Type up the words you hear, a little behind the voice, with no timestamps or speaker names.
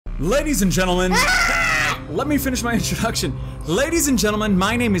Ladies and gentlemen, let me finish my introduction. Ladies and gentlemen,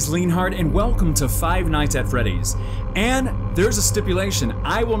 my name is Leonhard and welcome to Five Nights at Freddy's. And there's a stipulation,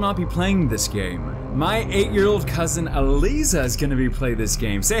 I will not be playing this game. My 8-year-old cousin Eliza is gonna be playing this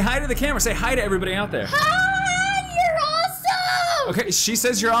game. Say hi to the camera, say hi to everybody out there. Hi, you're awesome! Okay, she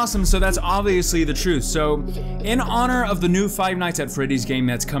says you're awesome, so that's obviously the truth. So, in honor of the new Five Nights at Freddy's game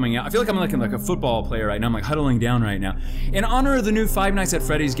that's coming out, I feel like I'm like a football player right now, I'm like huddling down right now. In honor of the new Five Nights at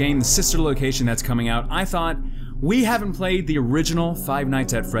Freddy's game, the Sister Location that's coming out, I thought, we haven't played the original Five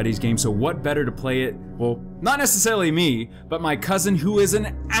Nights at Freddy's game, so what better to play it? Well, not necessarily me, but my cousin who is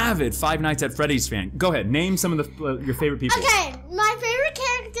an avid Five Nights at Freddy's fan. Go ahead, name some of your favorite people. Okay, my favorite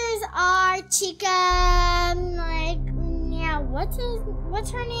characters are Chica,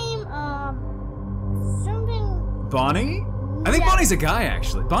 what's her name? Something... Bonnie? I think Bonnie's a guy,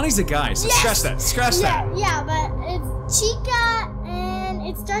 actually. Bonnie's a guy, so yes. Scratch that. Yeah, but it's Chica, and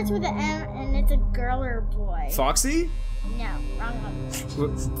it starts with an M, and it's a girl or a boy. Foxy? No, wrong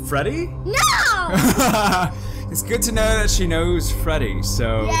one. Freddy? No! It's good to know that she knows Freddy,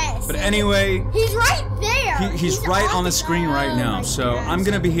 so... Yes. But anyway... He's right there! He's right on the screen right now, so I'm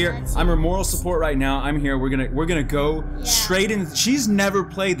gonna be here. I'm her moral support right now. I'm here. We're gonna go straight in. She's never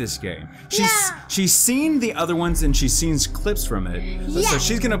played this game. She's seen the other ones and she's seen clips from it. So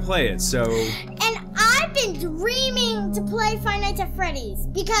she's gonna play it, so... And I've been dreaming to play Five Nights at Freddy's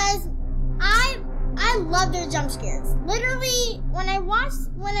because I love their jump scares. Literally, when I watched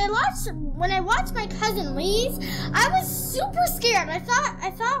my cousin Lee's, I was super scared. I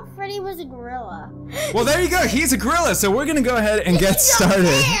thought Freddy was a gorilla. Well, there you go. He's a gorilla. So we're gonna go ahead and get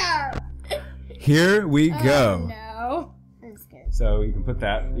started. Here we go. No, I'm scared. So you can put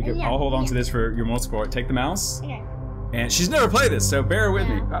that. I'll hold on to this for your moral support. Take the mouse. Okay. And she's never played this, so bear with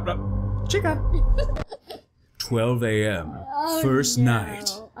me. Chica. 12 a.m. First night.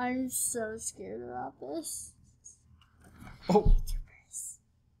 I'm so scared about this. Oh.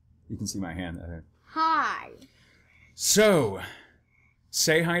 You can see my hand there. Hi. So,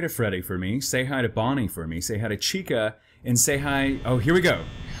 say hi to Freddy for me, say hi to Bonnie for me, say hi to Chica, and say hi... Oh, here we go.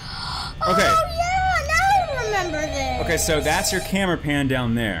 Okay. Oh, yeah, now I remember this. Okay, so that's your camera pan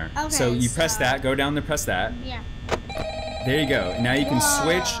down there. Okay, so you press that, go down there, press that. Yeah. There you go. Now you can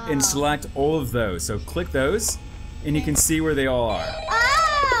switch and select all of those. So click those, and you can see where they all are.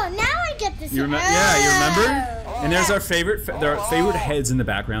 Oh, now I get this. You remember? Yeah, you remember? And there's our favorite heads in the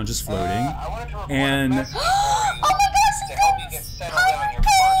background just floating. And oh my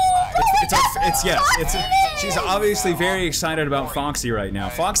gosh! She's obviously very excited about Foxy right now.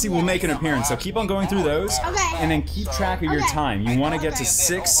 Foxy will make an appearance, so keep on going through those. Okay. And then keep track of your time. You want to get to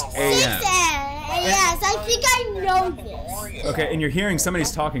 6 a.m. Yes, I think I know this. Okay, and you're hearing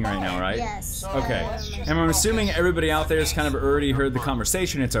somebody's talking right now, right? Yes. Okay. And I'm assuming everybody out there has kind of already heard the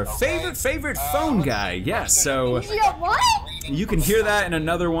conversation. It's our favorite phone guy. Yes, so... You know what? You can hear that in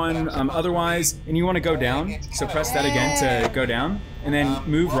another one, otherwise, and you want to go down, so press that again to go down, and then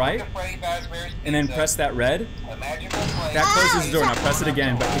move right, and then press that red. That closes the door. Now press it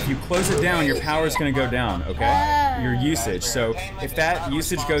again, but if you close it down, your power is going to go down, okay? Your usage. So if that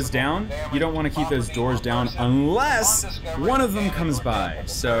usage goes down, you don't want to keep those doors down unless one of them comes by.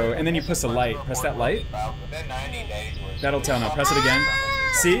 So, and then you press a light. Press that light. That'll tell. Now press it again.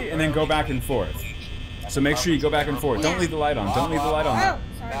 See? And then go back and forth. So make sure you go back and forth. Don't leave the light on. Don't leave the light on.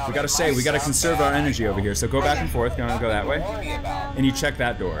 We gotta conserve our energy over here. So go back and forth. Go that way. And you check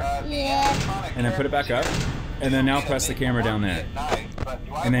that door. Yeah. And then put it back up. And then now press the camera down there.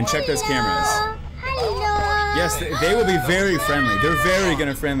 And then check those cameras. Hello. Yes, they will be very friendly. They're very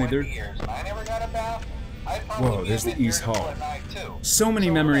gonna friendly. Whoa, there's the East Hall. So many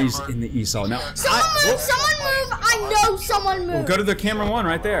memories in the East Hall. Now, Someone move! I know someone moved. Well, go to the camera one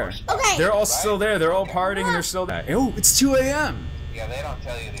right there. Okay. They're all still there. They're all partying and they're still there. Oh, it's 2 a.m. Yeah, they don't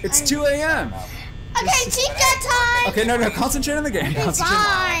tell you. It's 2 a.m. Okay, Chica time! Okay, no, concentrate on the game.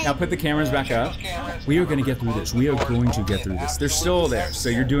 Fine. Now put the cameras back up. We are going to get through this. We are going to get through this. They're still there, so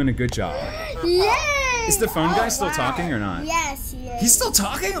you're doing a good job. Yay! Is the phone guy still talking or not? Yes, he is. He's still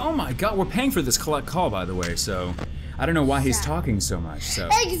talking? Oh my god, we're paying for this collect call, by the way, so I don't know why he's talking so much. So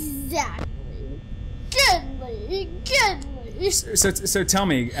exactly. Goodly. So tell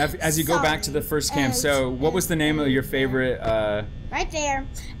me, as you go back to the first camp, so what was the name of your favorite? Right there.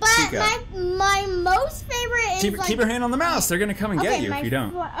 But Chica. my most favorite is keep your hand on the mouse. They're gonna come and get you if you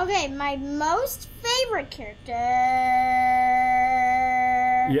don't. Okay, my most favorite character.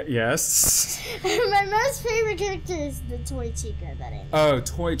 Yes. My most favorite character is the toy Chica that I made. Oh,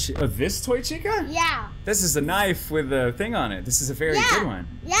 this toy Chica? Yeah. This is a knife with a thing on it. This is a very good one.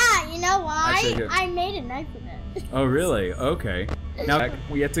 Yeah, you know why? Actually, I made a knife with it. Oh, really? Okay. Now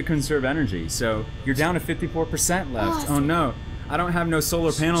we have to conserve energy, so you're down to 54% left. Oh no, I don't have no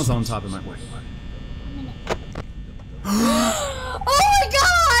solar panels on top of my. Wait, what? Oh my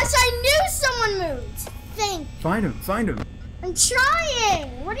gosh! I knew someone moved. Think. Find him! Find him! I'm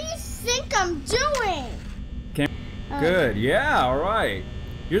trying. What do you think I'm doing? Good. Yeah. All right.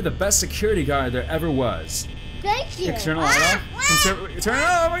 You're the best security guard there ever was. Thank you. Turn the light off. Turn it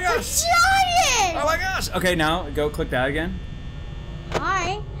off. Oh my gosh. I'm trying. Oh my gosh. Okay, now go click that again.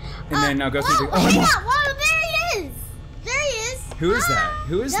 Hi. And then now go through the. Oh my God. Whoa, there he is. There he is. Who is that?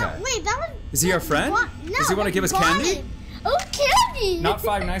 Who is that? Wait, that was. Is he our friend? No, Does he want to give us candy? Oh, candy. Not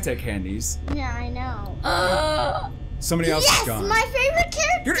Five Nights at Candy's. Yeah, I know. Somebody else is gone. Yes, my favorite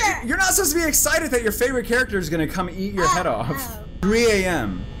character. You're not supposed to be excited that your favorite character is gonna come eat your head off. 3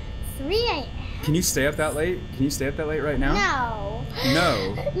 a.m. 3 a.m. Can you stay up that late? Can you stay up that late right now? No.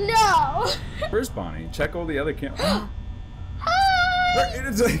 No. No. Where's Bonnie? Check all the other cameras. Hi.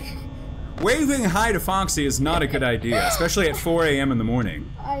 It's like waving hi to Foxy is not a good idea, especially at 4 a.m. in the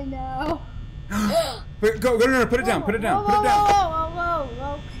morning. I know. Go, no, put it down, put it down, put it down.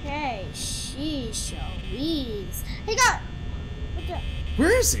 Whoa, okay. Sheesh, Louise. Hey, God. What the?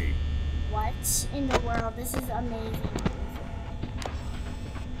 Where is he? What in the world? This is amazing.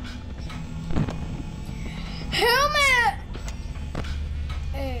 Helmet.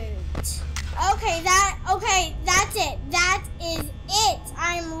 Okay, that's it. That is it.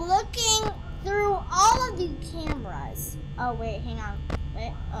 I'm looking through all of the cameras. Oh wait, hang on.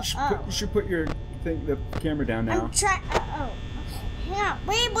 Wait. You should put your the camera down now. I'm trying. Okay. Hang on.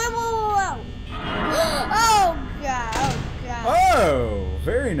 Wait. Oh god. Oh,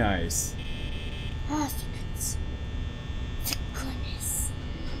 very nice. Oh, thank goodness.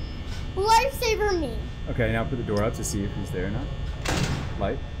 Lifesaver me. Okay, now put the door up to see if he's there or not.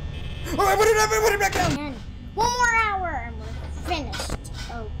 Light. Oh, I put it back down. And 1 more hour and we're finished.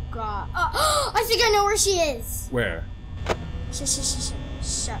 Oh god. I think I know where she is. Where?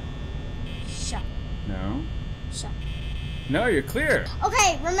 Shut. No. Shut. No, you're clear.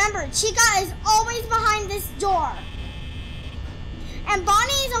 Okay, remember, Chica is always behind this door. And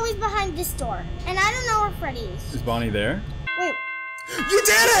Bonnie is always behind this door. And I don't know where Freddy is. Is Bonnie there? Wait. You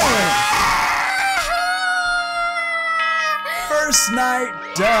did it! First night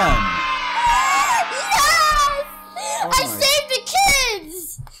done. Yes! Oh I saved the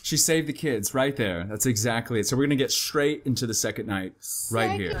kids! She saved the kids right there. That's exactly it. So we're gonna get straight into the second night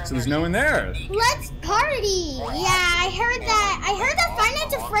right here. So there's no one there. Let's party! Yeah, I heard that Five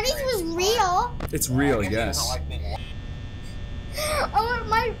Nights at Freddy's was real. It's real, yes. Oh,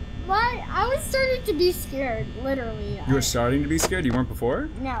 I was starting to be scared, literally. You were starting to be scared? You weren't before?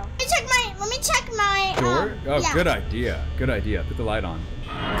 No. Let me check my door? Oh, yeah. Good idea. Good idea. Put the light on.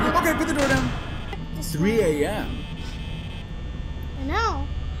 Okay, put the door down. 3 a.m. I know.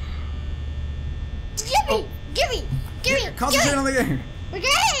 Give me. Concentrate on the game.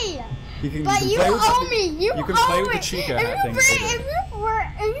 Okay. But you owe me. You can owe play me. with the Chica If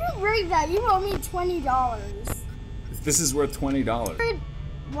you break that, you owe me $20. This is worth $20.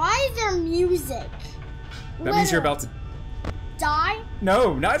 Why is there music? That means you're about to die?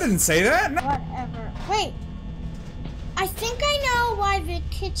 No, I didn't say that. No. Whatever. Wait. I think I know why the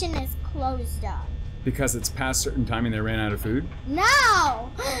kitchen is closed up. Because it's past certain time and they ran out of food?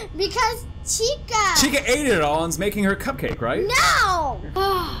 No! Because Chica ate it all and is making her cupcake, right? No!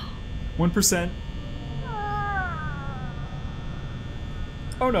 1%.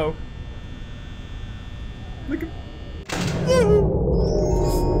 Oh no. Look at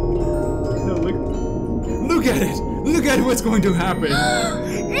No, look at it! Look at what's going to happen!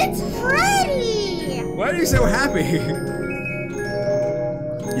 It's Freddy! Why are you so happy?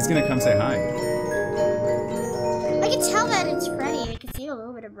 He's gonna come say hi. I can tell that it's Freddy. I can see a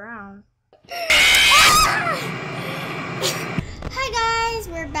little bit of brown. Hi guys,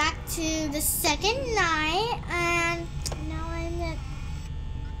 we're back to the second night, and now I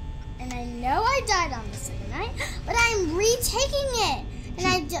know I died on the second night, but I'm retaking it, and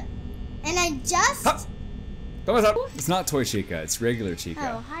I just. It's not Toy Chica, it's regular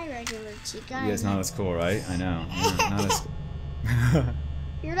Chica. Oh, hi, regular Chica. Yeah, it's not as cool, right? I know. Not as.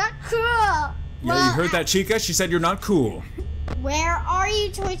 You're not cool. Yeah, Well, you heard that, Chica? She said you're not cool. Where are you,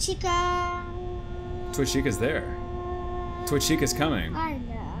 Toy Chica? Toy Chica's there. Toy Chica's coming. I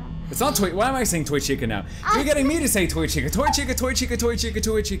know. It's not Toy. Why am I saying Toy Chica now? You're getting me to say Toy Chica. Toy Chica, Toy Chica, Toy Chica,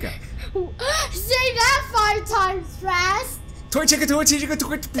 Toy Chica. Say that 5 times fast. Toy Chica, Toy Chica,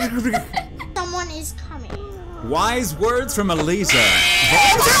 Toy Chica. Someone is coming. Wise words from Elisa.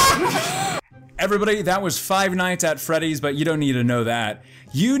 Everybody, that was Five Nights at Freddy's, but you don't need to know that.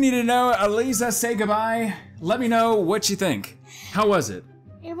 You need to know, Elisa, say goodbye. Let me know what you think. How was it?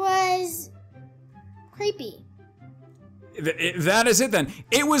 It was creepy. That is it then.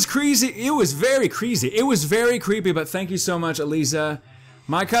 It was crazy. It was very crazy. It was very creepy, but thank you so much, Eliza,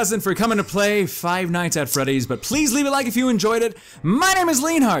 my cousin, for coming to play Five Nights at Freddy's. But please leave a like if you enjoyed it. My name is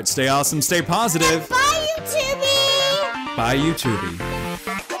Leanhart. Stay awesome, stay positive. Bye, YouTubie! Bye, YouTubie.